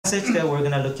passage that we're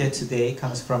going to look at today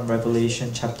comes from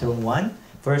Revelation chapter 1,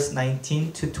 verse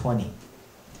 19 to 20.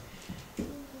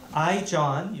 I,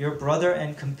 John, your brother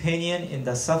and companion in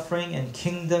the suffering and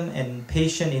kingdom and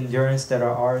patient endurance that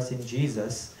are ours in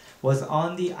Jesus, was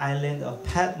on the island of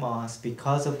Patmos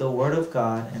because of the word of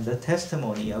God and the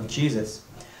testimony of Jesus.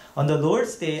 On the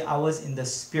Lord's day, I was in the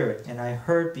Spirit, and I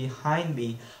heard behind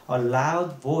me a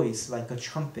loud voice like a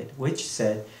trumpet, which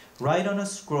said, "Write on a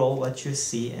scroll what you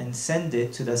see and send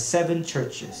it to the 7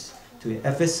 churches, to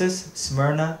Ephesus,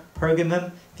 Smyrna,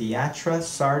 Pergamum, Thyatira,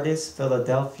 Sardis,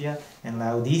 Philadelphia, and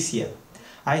Laodicea."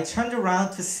 I turned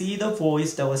around to see the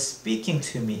voice that was speaking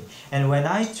to me, and when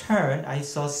I turned, I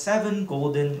saw 7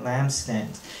 golden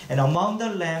lampstands, and among the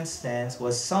lampstands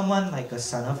was someone like a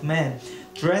son of man,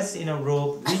 dressed in a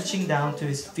robe reaching down to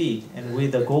his feet, and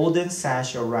with a golden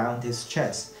sash around his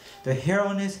chest. The hair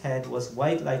on his head was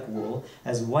white like wool,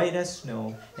 as white as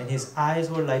snow, and his eyes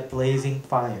were like blazing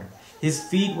fire. His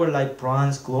feet were like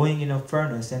bronze glowing in a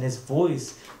furnace, and his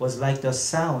voice was like the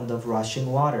sound of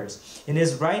rushing waters. In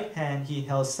his right hand he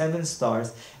held 7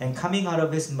 stars, and coming out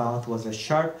of his mouth was a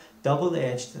sharp,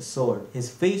 double-edged sword. His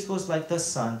face was like the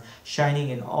sun, shining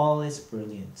in all its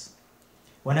brilliance.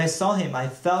 When I saw him, I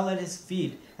fell at his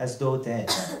feet as though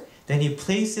dead. Then he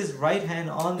placed his right hand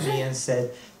on me and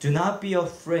said, "Do not be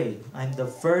afraid. I am the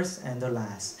first and the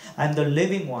last. I am the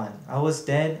living one. I was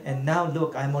dead, and now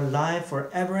look, I am alive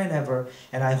forever and ever,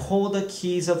 and I hold the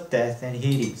keys of death and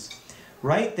Hades.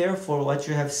 Write therefore what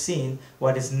you have seen,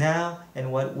 what is now,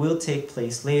 and what will take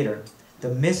place later. The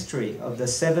mystery of the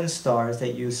 7 stars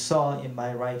that you saw in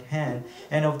my right hand,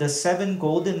 and of the 7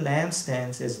 golden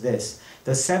lampstands is this.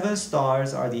 The 7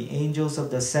 stars are the angels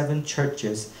of the 7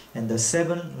 churches, and the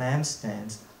 7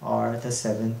 lampstands are the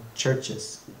 7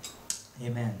 churches."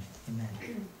 Amen.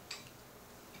 Amen.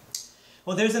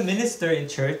 Well, there's a minister in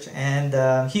church, and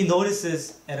he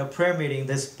notices at a prayer meeting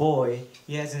this boy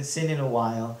he hasn't seen in a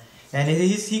while. And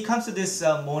he comes to this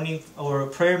morning or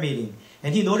prayer meeting,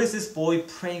 and he noticed this boy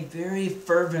praying very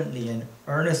fervently and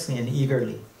earnestly and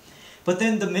eagerly. But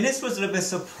then the minister was a little bit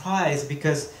surprised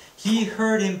because he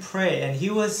heard him pray, and he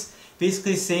was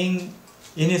basically saying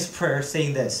in his prayer,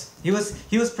 saying this. He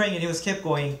was praying, and he kept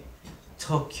going,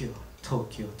 "Tokyo,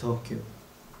 Tokyo, Tokyo."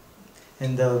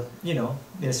 And the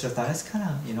minister thought that's kind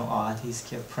of odd. He's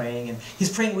kept praying, and he's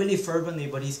praying really fervently,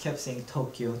 but he's kept saying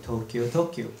Tokyo, Tokyo,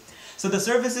 Tokyo. So the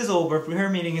service is over, prayer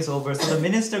meeting is over. So the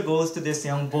minister goes to this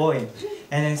young boy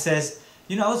and then says,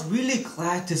 "I was really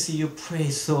glad to see you pray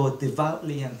so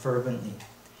devoutly and fervently.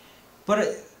 But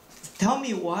tell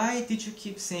me, why did you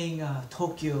keep saying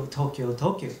Tokyo, Tokyo,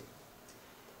 Tokyo?"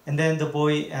 And then the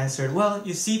boy answered, "Well,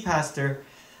 you see, Pastor,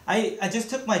 I just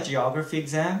took my geography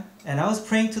exam, and I was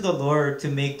praying to the Lord to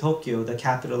make Tokyo the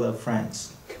capital of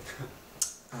France."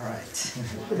 All right.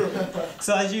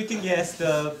 So as you can guess,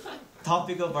 the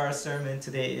topic of our sermon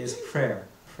today is prayer.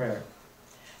 Prayer.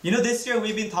 This year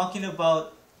we've been talking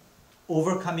about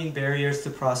overcoming barriers to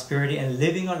prosperity and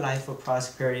living a life of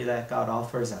prosperity that God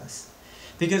offers us.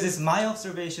 Because it's my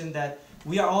observation that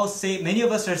we are all saved, many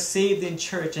of us are saved in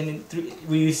church and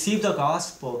we receive the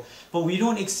gospel, but we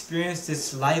don't experience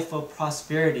this life of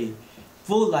prosperity,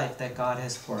 full life that God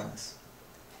has for us.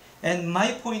 And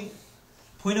my point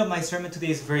of my sermon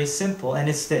today is very simple, and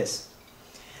it's this.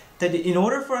 That in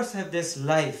order for us to have this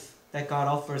life that God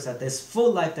offers us, this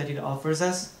full life that He offers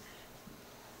us,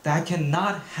 that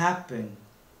cannot happen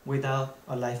without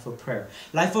a life of prayer.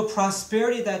 Life of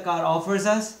prosperity that God offers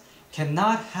us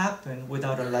cannot happen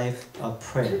without a life of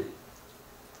prayer.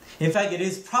 In fact, it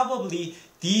is probably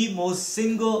the most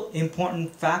single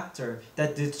important factor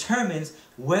that determines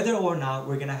whether or not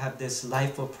we're going to have this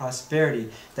life of prosperity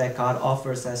that God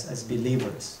offers us as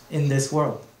believers in this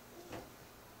world.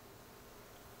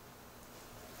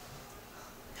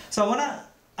 So I want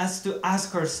us to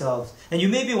ask ourselves, and you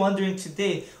may be wondering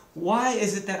today, why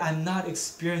is it that I'm not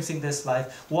experiencing this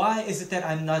life? Why is it that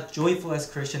I'm not joyful as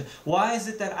a Christian? Why is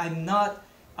it that I'm not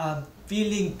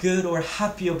feeling good or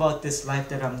happy about this life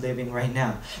that I'm living right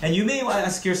now? And you may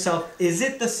ask yourself, is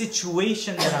it the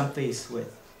situation that I'm faced with?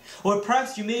 Or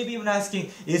perhaps you may be even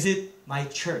asking, is it my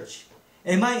church?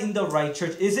 Am I in the right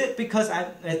church? Is it because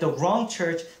I'm at the wrong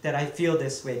church that I feel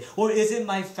this way? Or is it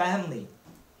my family?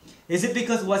 Is it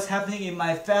because what's happening in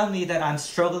my family that I'm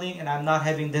struggling and I'm not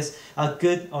having this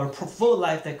good or full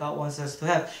life that God wants us to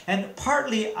have? And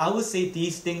partly, I would say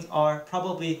these things are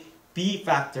probably B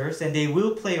factors and they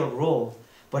will play a role.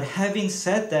 But having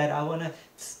said that, I want to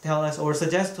tell us or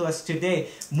suggest to us today,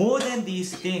 more than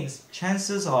these things,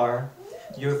 chances are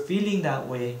you're feeling that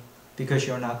way because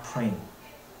you're not praying.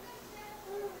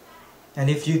 And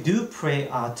if you do pray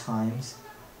at times,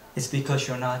 it's because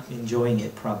you're not enjoying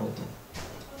it, probably.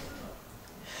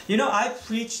 You know, I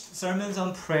preached sermons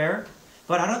on prayer,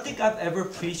 but I don't think I've ever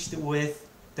preached with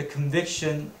the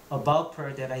conviction about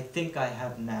prayer that I think I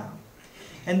have now.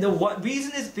 And the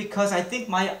reason is because I think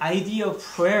my idea of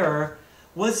prayer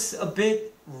was a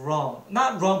bit wrong.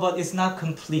 Not wrong, but it's not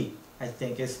complete, I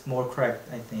think. It's more correct,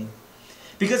 I think.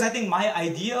 Because I think my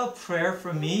idea of prayer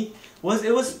for me was,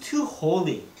 it was too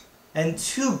holy and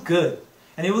too good.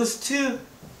 And it was too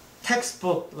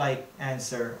textbook-like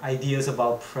ideas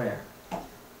about prayer.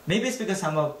 Maybe it's because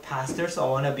I'm a pastor, so I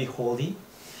want to be holy.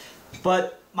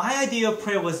 But my idea of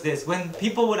prayer was this. When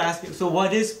people would ask me, so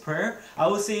what is prayer? I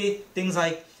would say things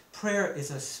like, prayer is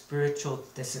a spiritual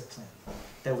discipline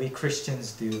that we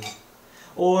Christians do.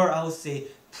 Or I would say,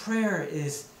 prayer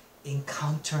is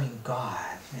encountering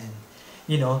God and,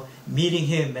 meeting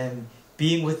Him and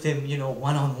being with Him,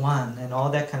 one-on-one and all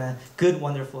that kind of good,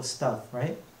 wonderful stuff,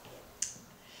 right?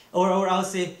 Or I would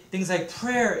say things like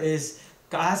prayer is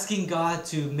asking God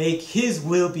to make His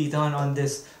will be done on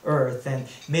this earth and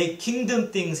make kingdom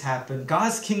things happen.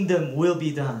 God's kingdom will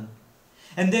be done.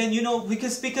 And then,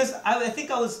 because I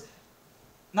think I was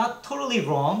not totally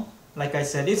wrong, like I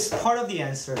said, it's part of the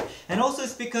answer. And also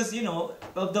it's because,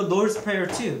 of the Lord's Prayer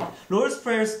too. Lord's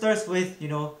Prayer starts with,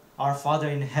 our Father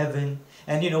in heaven.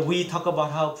 And, we talk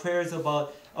about how prayer is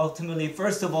about, ultimately,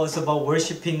 first of all, it's about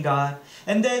worshiping God.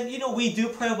 And then, we do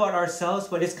pray about ourselves,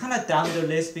 but it's kind of down the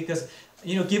list because,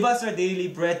 give us our daily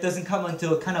bread doesn't come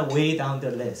until kind of way down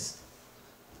the list.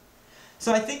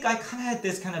 So I think I kind of had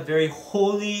this kind of very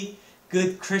holy,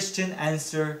 good Christian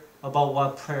answer about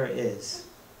what prayer is.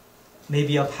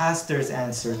 Maybe a pastor's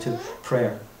answer to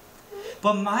prayer.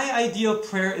 But my idea of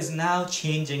prayer is now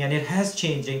changing, and it has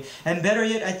changing. And better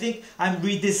yet, I think I'm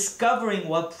rediscovering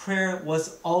what prayer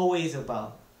was always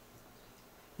about.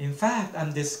 In fact,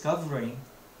 I'm discovering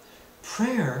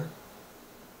prayer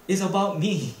is about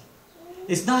me.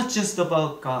 It's not just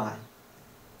about God.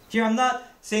 Here, I'm not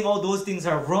saying all those things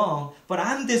are wrong, but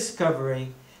I'm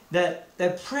discovering that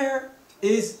prayer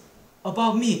is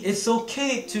about me. It's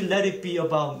okay to let it be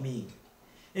about me.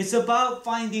 It's about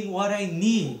finding what I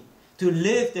need to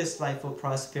live this life of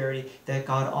prosperity that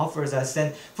God offers us.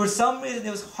 And for some reason,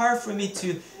 it was hard for me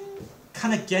to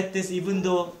kind of get this, even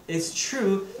though it's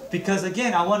true, because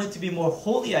again, I wanted to be more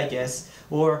holy, I guess,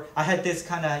 or I had this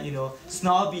kind of,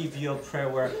 snobby view of prayer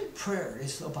where prayer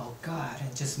is about God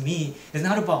and just me. It's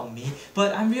not about me.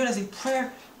 But I'm realizing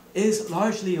prayer is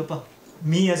largely about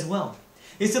me as well.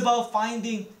 It's about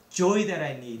finding joy that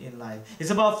I need in life. It's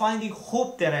about finding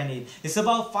hope that I need. It's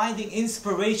about finding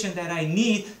inspiration that I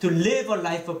need to live a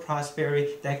life of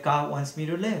prosperity that God wants me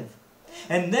to live.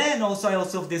 And then also I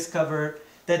also discovered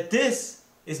that this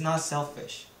is not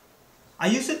selfish. I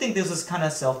used to think this was kind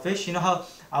of selfish. You know how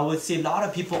I would see a lot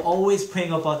of people always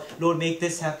praying about, Lord, make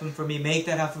this happen for me, make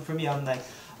that happen for me. I'm like,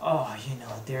 oh,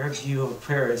 their view of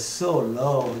prayer is so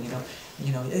low.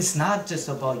 It's not just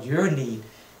about your need.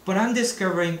 But I'm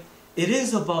discovering it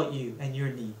is about you and your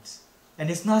needs.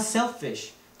 And it's not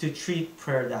selfish to treat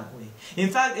prayer that way. In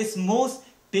fact, it's most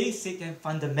basic and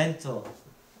fundamental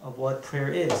of what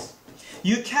prayer is.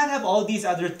 You can't have all these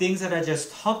other things that I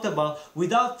just talked about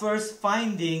without first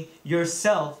finding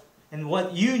yourself and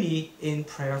what you need in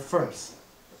prayer first.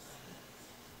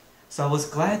 So I was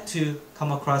glad to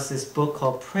come across this book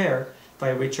called Prayer by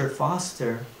Richard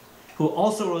Foster, who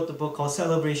also wrote the book called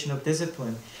Celebration of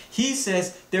Discipline. He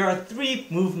says there are 3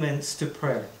 movements to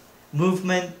prayer.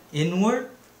 Movement inward,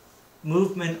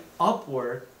 movement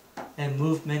upward, and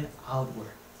movement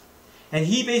outward. And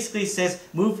he basically says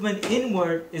movement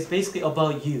inward is basically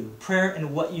about you. Prayer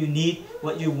and what you need,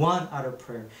 what you want out of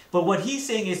prayer. But what he's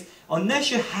saying is, unless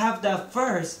you have that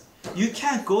first, you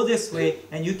can't go this way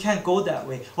and you can't go that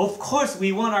way. Of course,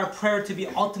 we want our prayer to be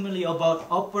ultimately about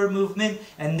upward movement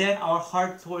and then our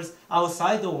heart towards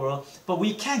outside the world. But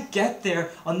we can't get there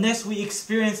unless we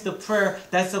experience the prayer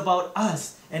that's about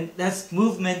us. And that's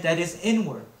movement that is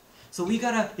inward. So we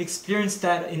gotta experience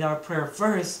that in our prayer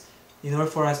first in order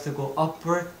for us to go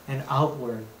upward and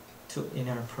outward in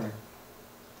our prayer.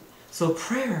 So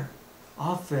prayer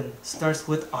often starts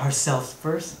with ourselves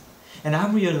first. And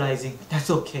I'm realizing that's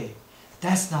okay.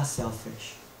 That's not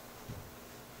selfish.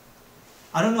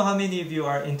 I don't know how many of you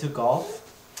are into golf.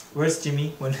 Where's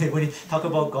Jimmy? When we talk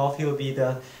about golf, he'll be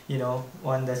the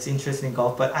one that's interested in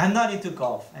golf. But I'm not into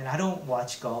golf, and I don't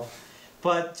watch golf.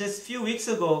 But just a few weeks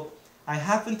ago, I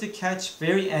happened to catch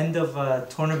very end of a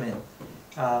tournament,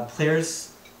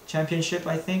 Players Championship,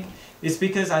 I think. It's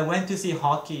because I went to see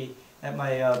hockey at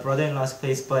my brother-in-law's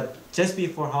place, but just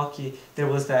before hockey, there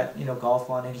was that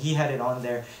golf on, and he had it on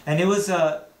there, and it was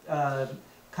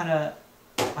kind of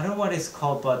I don't know what it's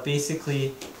called, but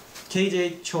basically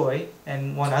KJ Choi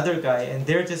and one other guy, and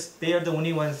they are the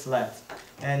only ones left.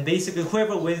 And basically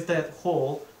whoever wins that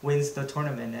hole wins the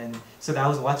tournament. And so I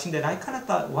was watching that, I kind of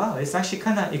thought, wow, it's actually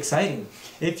kind of exciting.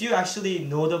 If you actually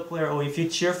know the player or if you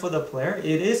cheer for the player,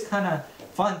 it is kind of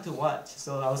fun to watch.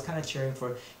 So I was kind of cheering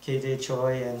for KJ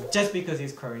Choi, and just because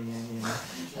he's Korean, you know.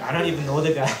 I don't even know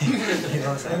the guy. You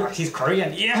know, so he's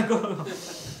Korean, yeah, go.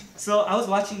 So I was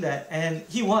watching that, and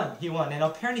he won, and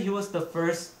apparently he was the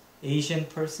first Asian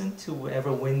person to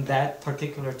ever win that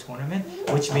particular tournament,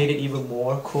 which made it even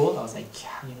more cool. I was like,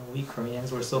 yeah, you know, we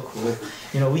Koreans, we're so cool.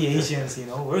 You know, we Asians, you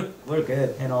know, we're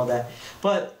good and all that.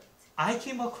 But I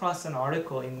came across an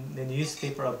article in the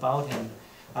newspaper about him.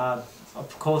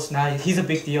 Of course, now he's a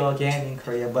big deal again in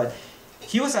Korea, but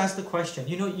he was asked the question,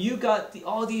 you know, you got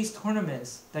all these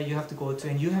tournaments that you have to go to,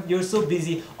 and you're so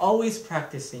busy, always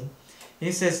practicing. And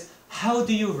he says, how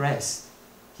do you rest?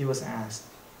 He was asked.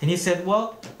 And he said,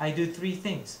 well, I do 3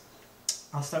 things.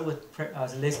 I'll start with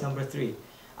list number 3.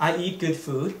 I eat good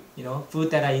food, you know,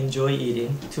 food that I enjoy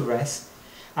eating to rest.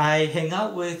 I hang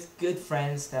out with good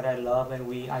friends that I love, and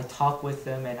I talk with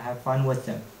them and have fun with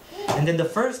them. And then the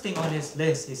first thing on his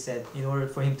list, he said, in order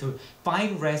for him to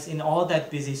find rest in all that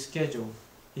busy schedule,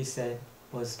 he said,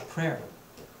 was prayer.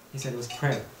 He said it was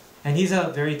prayer. And he's a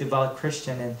very devout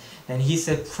Christian, and he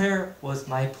said prayer was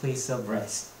my place of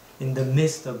rest in the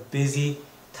midst of busy,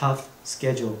 tough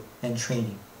schedule and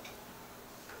training.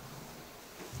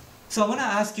 So I want to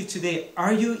ask you today,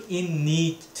 are you in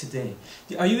need today?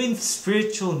 Are you in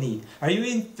spiritual need? Are you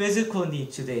in physical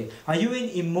need today? Are you in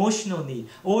emotional need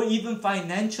or even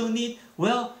financial need?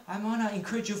 Well, I want to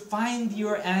encourage you, find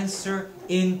your answer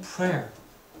in prayer.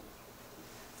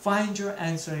 Find your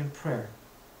answer in prayer.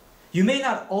 You may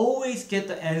not always get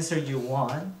the answer you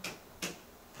want.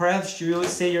 Perhaps you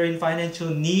say you're in financial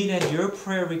need and your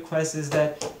prayer request is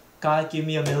that God give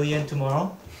me $1 million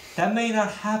tomorrow. That may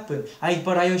not happen.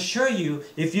 But I assure you,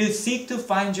 if you seek to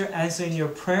find your answer in your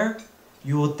prayer,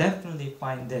 you will definitely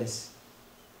find this.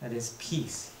 That is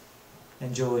peace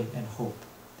and joy and hope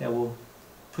that will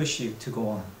push you to go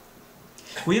on.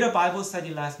 We had a Bible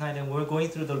study last night, and we're going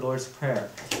through the Lord's Prayer.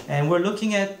 And we're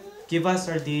looking at give us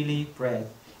our daily bread.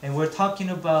 And we're talking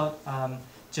about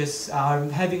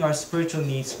having our spiritual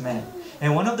needs met.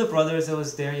 And one of the brothers that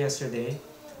was there yesterday,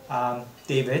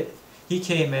 David, he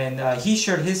came and he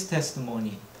shared his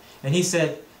testimony. And he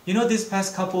said, you know, this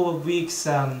past couple of weeks,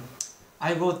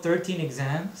 I wrote 13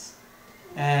 exams.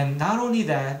 And not only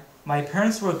that, my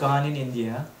parents were gone in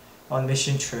India on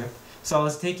mission trip. So I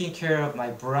was taking care of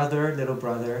my little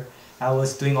brother. I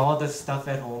was doing all the stuff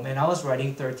at home, and I was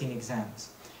writing 13 exams.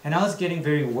 And I was getting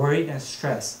very worried and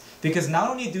stressed, because not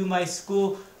only do my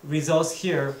school results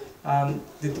here,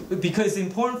 because it's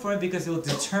important for him because it will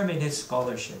determine his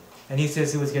scholarship. And he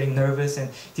says he was getting nervous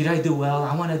and, did I do well?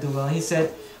 I want to do well. And he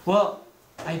said, well,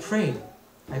 I prayed.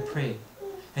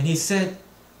 And he said,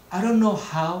 I don't know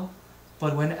how,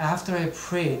 but after I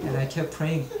prayed and I kept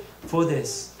praying for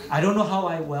this, I don't know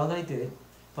how well I did,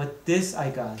 but this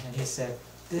I got. And he said,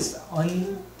 this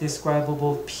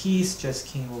undescribable peace just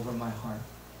came over my heart.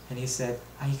 And he said,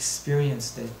 I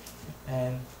experienced it.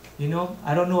 And you know,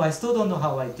 I still don't know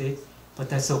how I did, but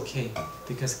that's okay,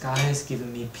 because God has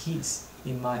given me peace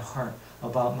in my heart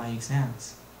about my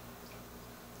exams.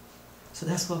 So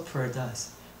that's what prayer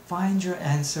does. Find your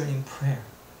answer in prayer.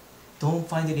 Don't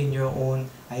find it in your own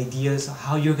ideas of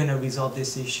how you're going to resolve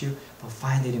this issue, but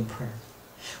find it in prayer.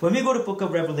 When we go to the book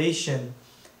of Revelation,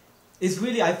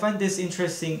 I find this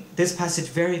interesting, this passage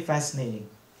very fascinating.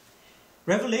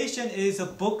 Revelation is a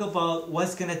book about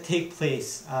what's going to take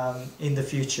place in the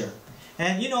future.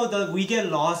 And you know, we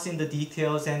get lost in the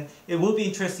details, and it will be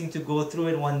interesting to go through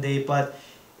it one day, but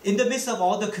in the midst of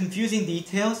all the confusing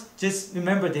details, just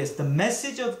remember this. The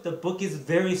message of the book is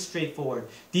very straightforward.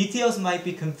 Details might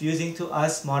be confusing to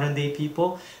us modern day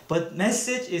people, but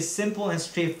message is simple and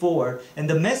straightforward. And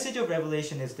the message of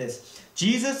Revelation is this.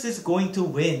 Jesus is going to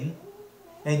win,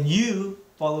 and you,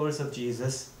 followers of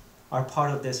Jesus, are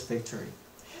part of this victory.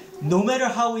 No matter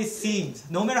how it seems,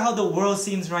 no matter how the world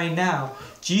seems right now,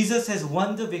 Jesus has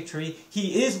won the victory.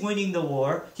 He is winning the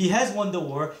war. He has won the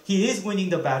war. He is winning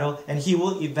the battle, and He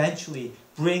will eventually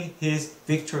bring His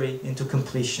victory into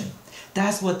completion.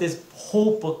 That's what this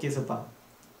whole book is about.